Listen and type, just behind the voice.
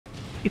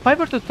If I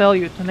were to tell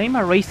you to name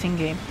a racing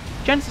game,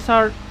 chances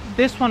are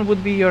this one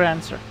would be your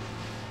answer.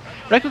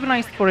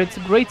 Recognized for its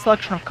great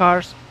selection of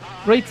cars,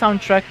 great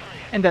soundtrack,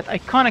 and that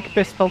iconic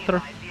piss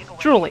filter,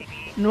 truly,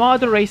 no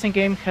other racing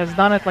game has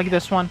done it like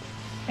this one,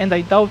 and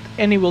I doubt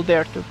any will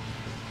dare to.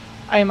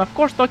 I am of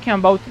course talking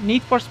about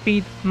Need for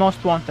Speed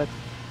Most Wanted.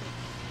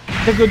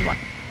 The good one.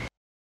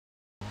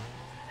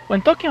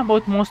 When talking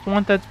about Most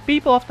Wanted,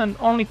 people often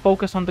only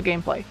focus on the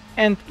gameplay.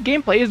 And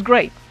gameplay is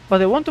great,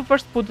 but I want to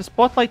first put the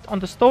spotlight on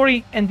the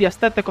story and the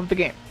aesthetic of the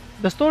game.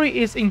 The story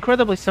is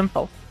incredibly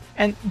simple,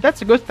 and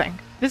that's a good thing.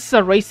 This is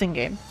a racing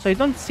game, so I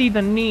don't see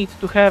the need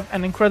to have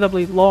an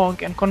incredibly long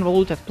and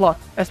convoluted plot,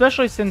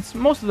 especially since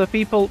most of the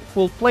people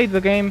who play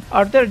the game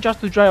are there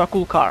just to drive a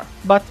cool car.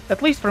 But,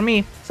 at least for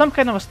me, some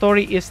kind of a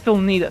story is still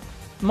needed.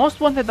 Most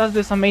Wanted does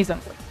this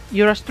amazingly.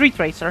 You're a street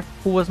racer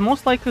who was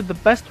most likely the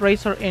best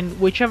racer in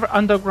whichever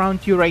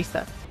underground you raced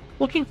at.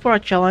 Looking for a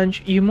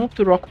challenge, you move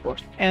to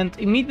Rockport and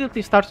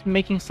immediately start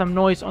making some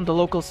noise on the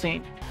local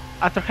scene.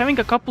 After having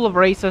a couple of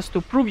races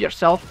to prove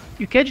yourself,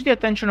 you catch the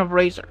attention of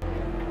Razor,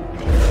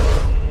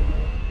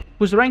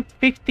 who's ranked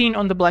 15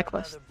 on the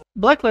Blacklist.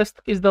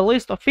 Blacklist is the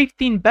list of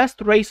 15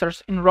 best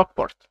racers in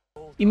Rockport.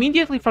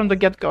 Immediately from the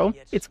get-go,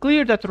 it's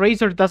clear that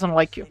Razor doesn't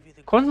like you,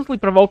 constantly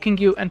provoking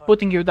you and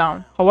putting you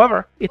down.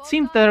 However, it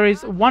seems there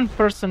is one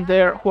person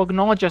there who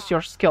acknowledges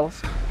your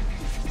skills.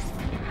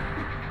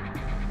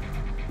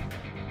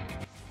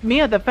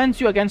 Mia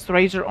defends you against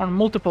Razor on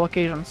multiple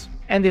occasions,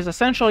 and is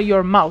essentially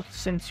your mouth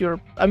since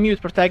you're a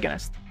mute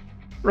protagonist.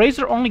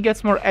 Razor only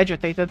gets more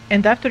agitated,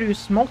 and after you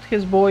smoked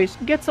his boys,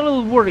 gets a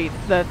little worried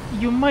that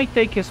you might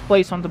take his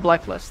place on the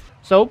Blacklist.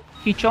 So,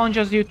 he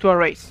challenges you to a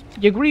race.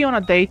 You agree on a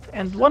date,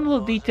 and one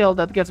little detail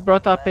that gets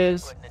brought up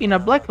is, in a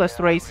Blacklist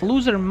race,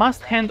 loser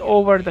must hand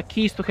over the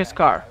keys to his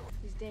car.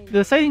 The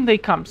deciding day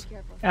comes,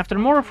 and after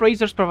more of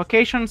Razor's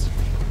provocations...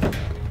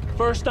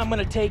 First I'm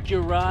gonna take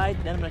your ride,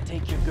 then I'm gonna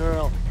take your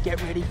girl.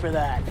 Get ready for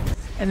that.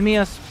 And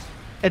Mia's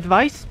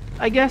advice,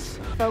 I guess?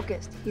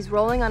 Focused. He's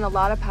rolling on a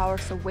lot of power,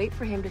 so wait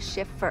for him to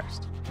shift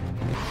first.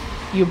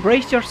 You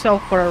brace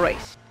yourself for a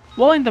race.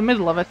 While in the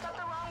middle of it,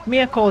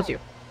 Mia calls you,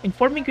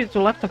 informing you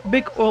to left a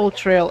big oil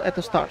trail at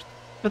the start.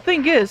 The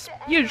thing is,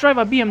 you drive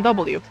a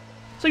BMW,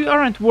 so you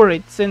aren't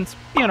worried since,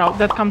 you know,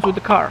 that comes with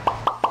the car.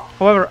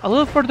 However, a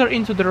little further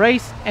into the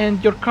race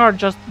and your car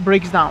just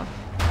breaks down.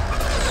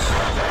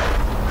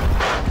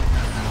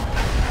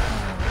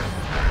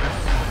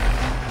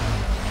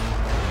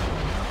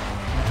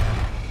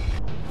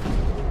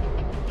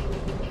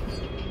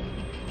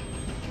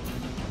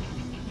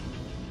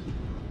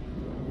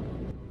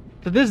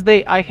 To this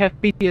day, I have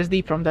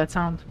PTSD from that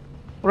sound.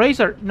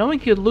 Razor, knowing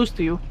he'd lose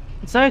to you,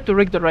 decided to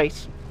rig the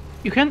race.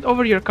 You hand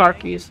over your car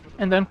keys,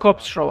 and then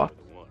cops show up.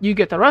 You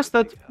get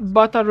arrested,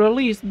 but are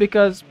released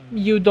because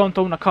you don't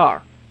own a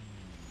car.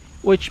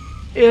 Which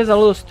is a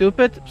little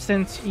stupid,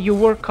 since you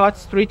were caught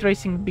street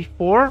racing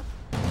before.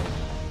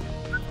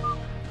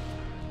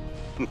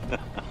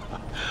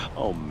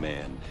 Oh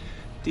man,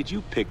 did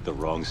you pick the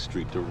wrong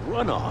street to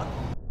run on?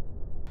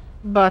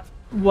 But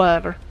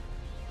whatever.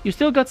 You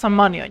still got some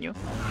money on you,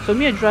 so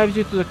Mia drives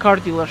you to the car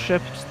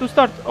dealership to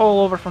start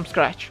all over from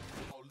scratch.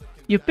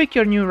 You pick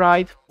your new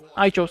ride,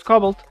 I chose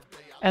Cobalt,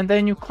 and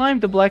then you climb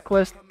the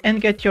Blacklist and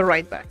get your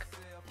ride back.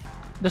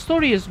 The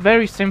story is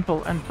very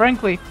simple, and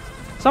frankly,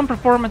 some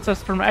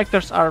performances from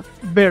actors are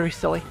very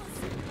silly.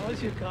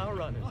 How's your car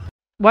running?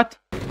 What?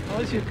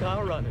 How's your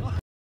car running?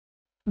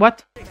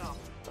 What?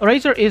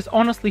 Razor is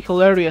honestly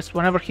hilarious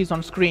whenever he's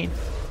on screen.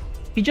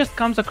 He just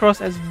comes across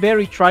as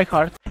very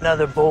tryhard.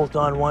 Another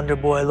bolt-on Wonder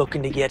Boy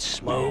looking to get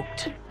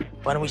smoked.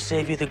 Why don't we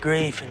save you the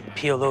grief and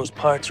peel those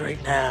parts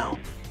right now?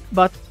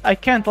 But I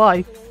can't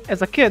lie,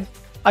 as a kid,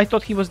 I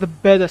thought he was the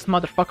baddest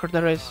motherfucker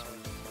there is.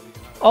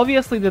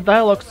 Obviously the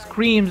dialogue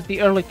screams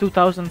the early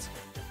 2000s,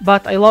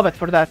 but I love it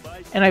for that,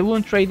 and I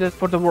wouldn't trade it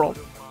for the world.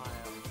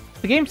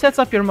 The game sets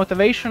up your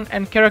motivation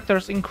and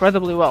characters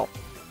incredibly well.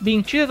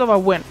 Being cheated of a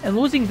win and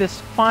losing this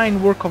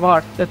fine work of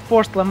art that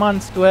forced Le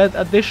Mans to add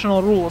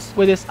additional rules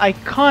with this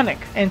iconic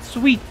and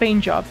sweet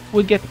paint job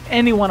would get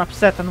anyone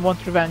upset and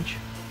want revenge.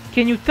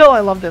 Can you tell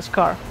I love this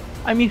car?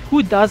 I mean,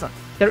 who doesn't?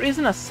 There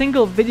isn't a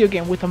single video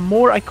game with a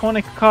more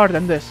iconic car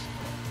than this.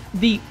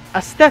 The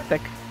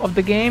aesthetic of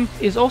the game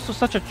is also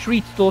such a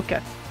treat to look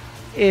at.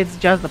 It's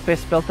just the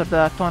piss filter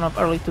that a ton of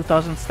early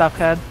 2000s stuff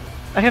had.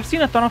 I have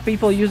seen a ton of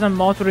people use a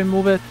mod to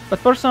remove it,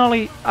 but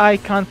personally, I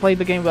can't play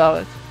the game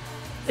without it.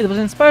 It was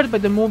inspired by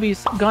the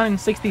movies Gone in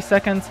 60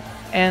 Seconds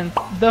and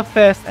The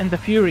Fast and the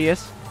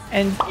Furious,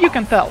 and you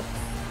can tell.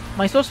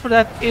 My source for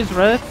that is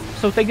Reddit,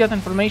 so take that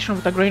information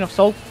with a grain of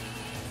salt,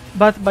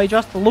 but by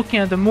just looking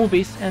at the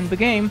movies and the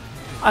game,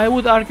 I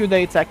would argue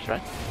that it's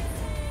accurate.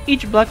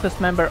 Each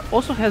Blacklist member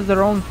also has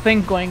their own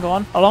thing going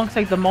on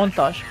alongside the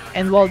montage,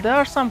 and while there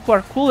are some who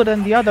are cooler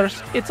than the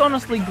others, it's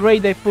honestly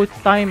great they put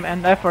time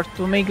and effort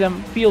to make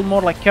them feel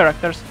more like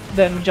characters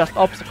than just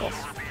obstacles.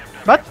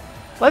 But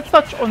let's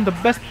touch on the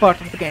best part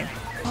of the game.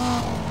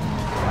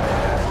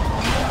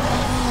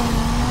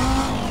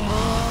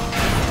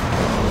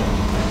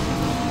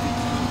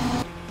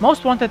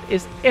 Most Wanted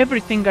is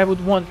everything I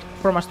would want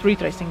from a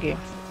street racing game.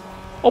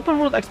 Open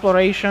world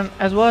exploration,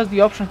 as well as the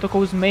option to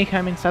cause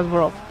mayhem in said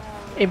world.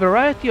 A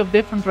variety of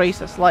different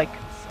races like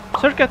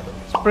circuit,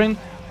 sprint,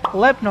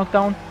 lap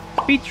knockdown,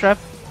 speed trap,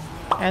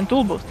 and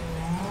tool boost.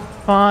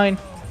 Fine,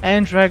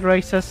 and drag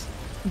races.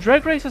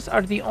 Drag races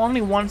are the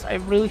only ones I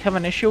really have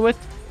an issue with,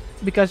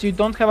 because you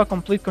don't have a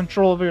complete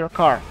control over your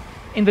car.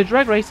 In the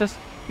drag races,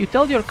 you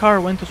tell your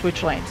car when to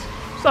switch lanes,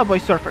 Subway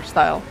Surfer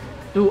style,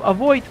 to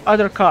avoid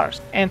other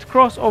cars and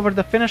cross over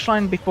the finish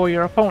line before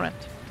your opponent.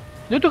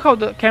 Due to how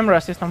the camera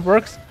system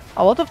works,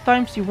 a lot of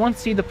times you won't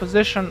see the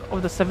position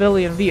of the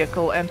civilian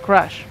vehicle and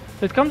crash,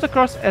 so it comes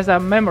across as a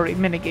memory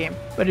minigame,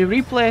 where you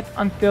replay it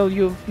until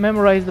you've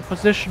memorized the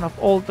position of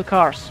all the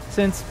cars,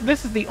 since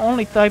this is the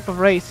only type of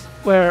race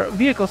where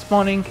vehicle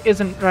spawning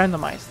isn't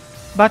randomized.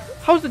 But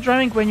how's the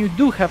driving when you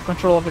do have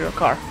control over your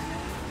car?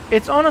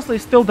 It's honestly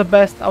still the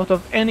best out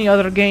of any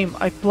other game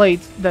I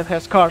played that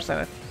has cars in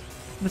it.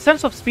 The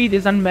sense of speed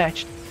is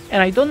unmatched,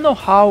 and I don't know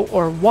how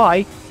or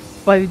why,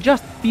 but it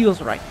just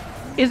feels right.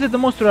 Is it the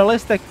most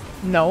realistic?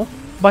 No.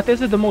 But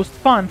is it the most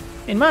fun?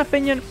 In my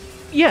opinion,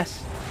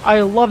 yes.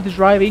 I loved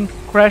driving,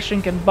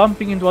 crashing and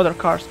bumping into other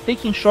cars,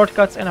 taking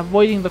shortcuts and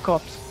avoiding the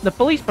cops. The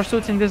police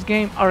pursuits in this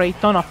game are a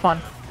ton of fun,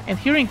 and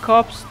hearing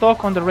cops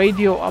talk on the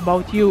radio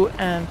about you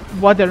and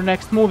what their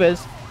next move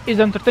is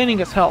entertaining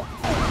as hell.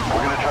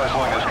 We're gonna try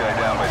slowing this guy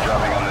down by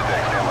dropping on the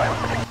deck.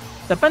 Stand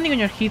by. Depending on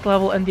your heat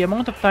level and the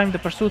amount of time the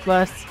pursuit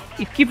lasts,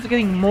 it keeps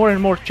getting more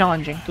and more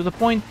challenging, to the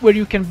point where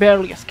you can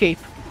barely escape.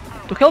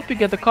 To help you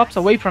get the cops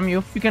away from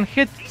you, you can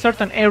hit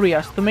certain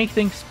areas to make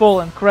things fall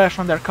and crash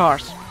on their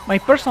cars. My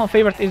personal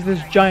favorite is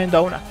this giant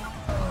donut.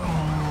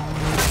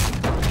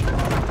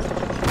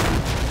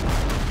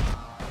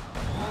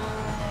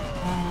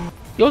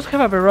 You also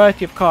have a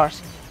variety of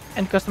cars,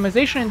 and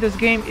customization in this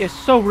game is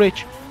so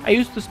rich, I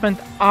used to spend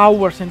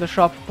hours in the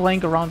shop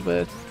playing around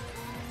with it.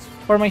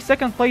 For my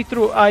second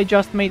playthrough I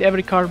just made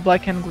every car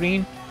black and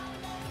green,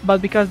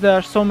 but because there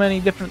are so many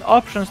different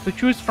options to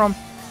choose from,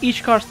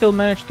 each car still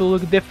managed to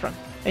look different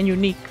and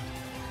unique.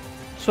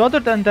 So other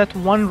than that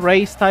one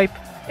race type,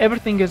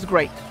 everything is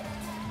great.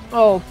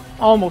 Well,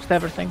 almost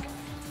everything.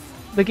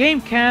 The game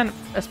can,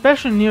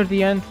 especially near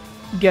the end,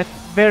 get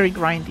very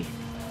grindy.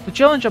 To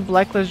challenge a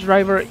blacklist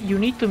driver, you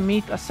need to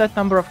meet a set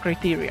number of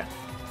criteria.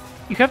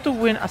 You have to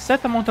win a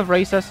set amount of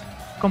races,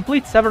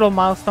 complete several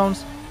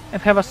milestones,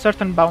 and have a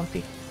certain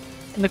bounty.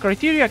 And the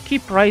criteria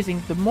keep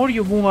rising the more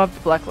you move up the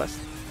blacklist.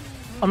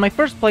 On my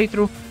first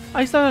playthrough,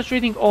 I started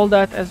treating all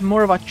that as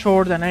more of a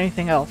chore than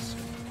anything else.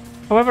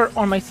 However,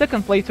 on my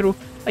second playthrough,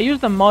 I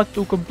used a mod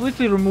to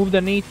completely remove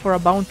the need for a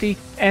bounty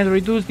and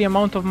reduce the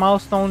amount of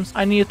milestones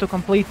I needed to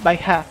complete by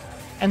half,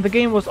 and the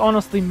game was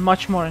honestly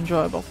much more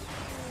enjoyable.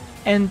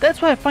 And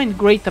that's what I find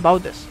great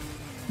about this.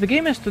 The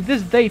game is to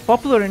this day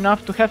popular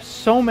enough to have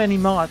so many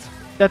mods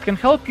that can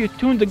help you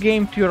tune the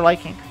game to your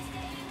liking.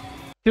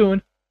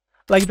 Tune,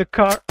 like the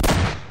car.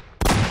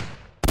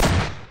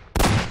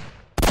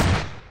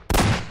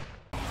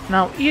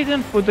 Now, EA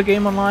didn't put the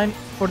game online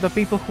for the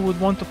people who would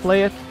want to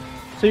play it,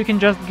 so you can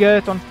just get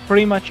it on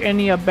pretty much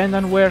any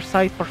abandonware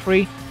site for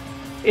free.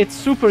 It's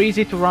super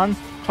easy to run,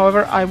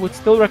 however I would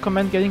still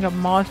recommend getting a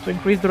mod to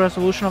increase the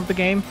resolution of the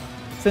game,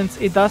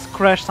 since it does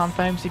crash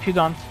sometimes if you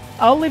don't.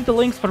 I'll leave the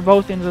links for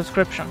both in the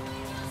description.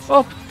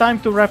 Well, time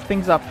to wrap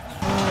things up.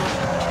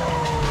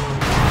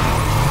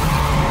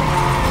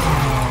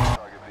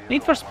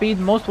 Need for Speed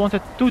Most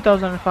Wanted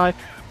 2005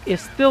 is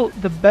still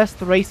the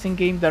best racing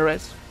game there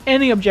is.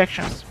 Any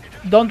objections?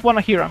 Don't wanna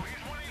hear them.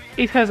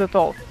 It has it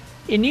all.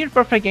 A near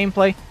perfect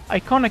gameplay,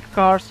 iconic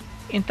cars,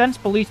 intense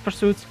police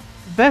pursuits,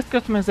 best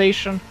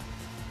customization,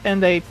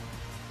 and a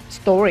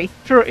story.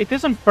 Sure, it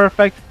isn't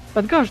perfect,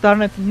 but gosh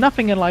darn it,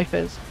 nothing in life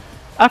is.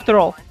 After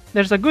all,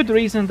 there's a good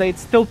reason that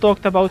it's still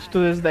talked about to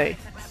this day.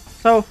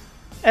 So,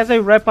 as I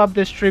wrap up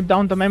this trip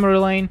down the memory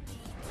lane,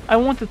 I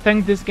want to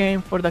thank this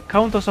game for the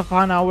countless of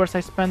fun hours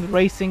I spent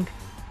racing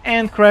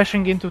and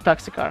crashing into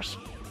taxi cars.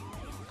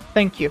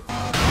 Thank you.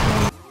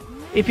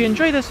 If you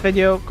enjoyed this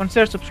video,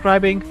 consider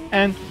subscribing,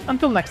 and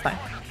until next time.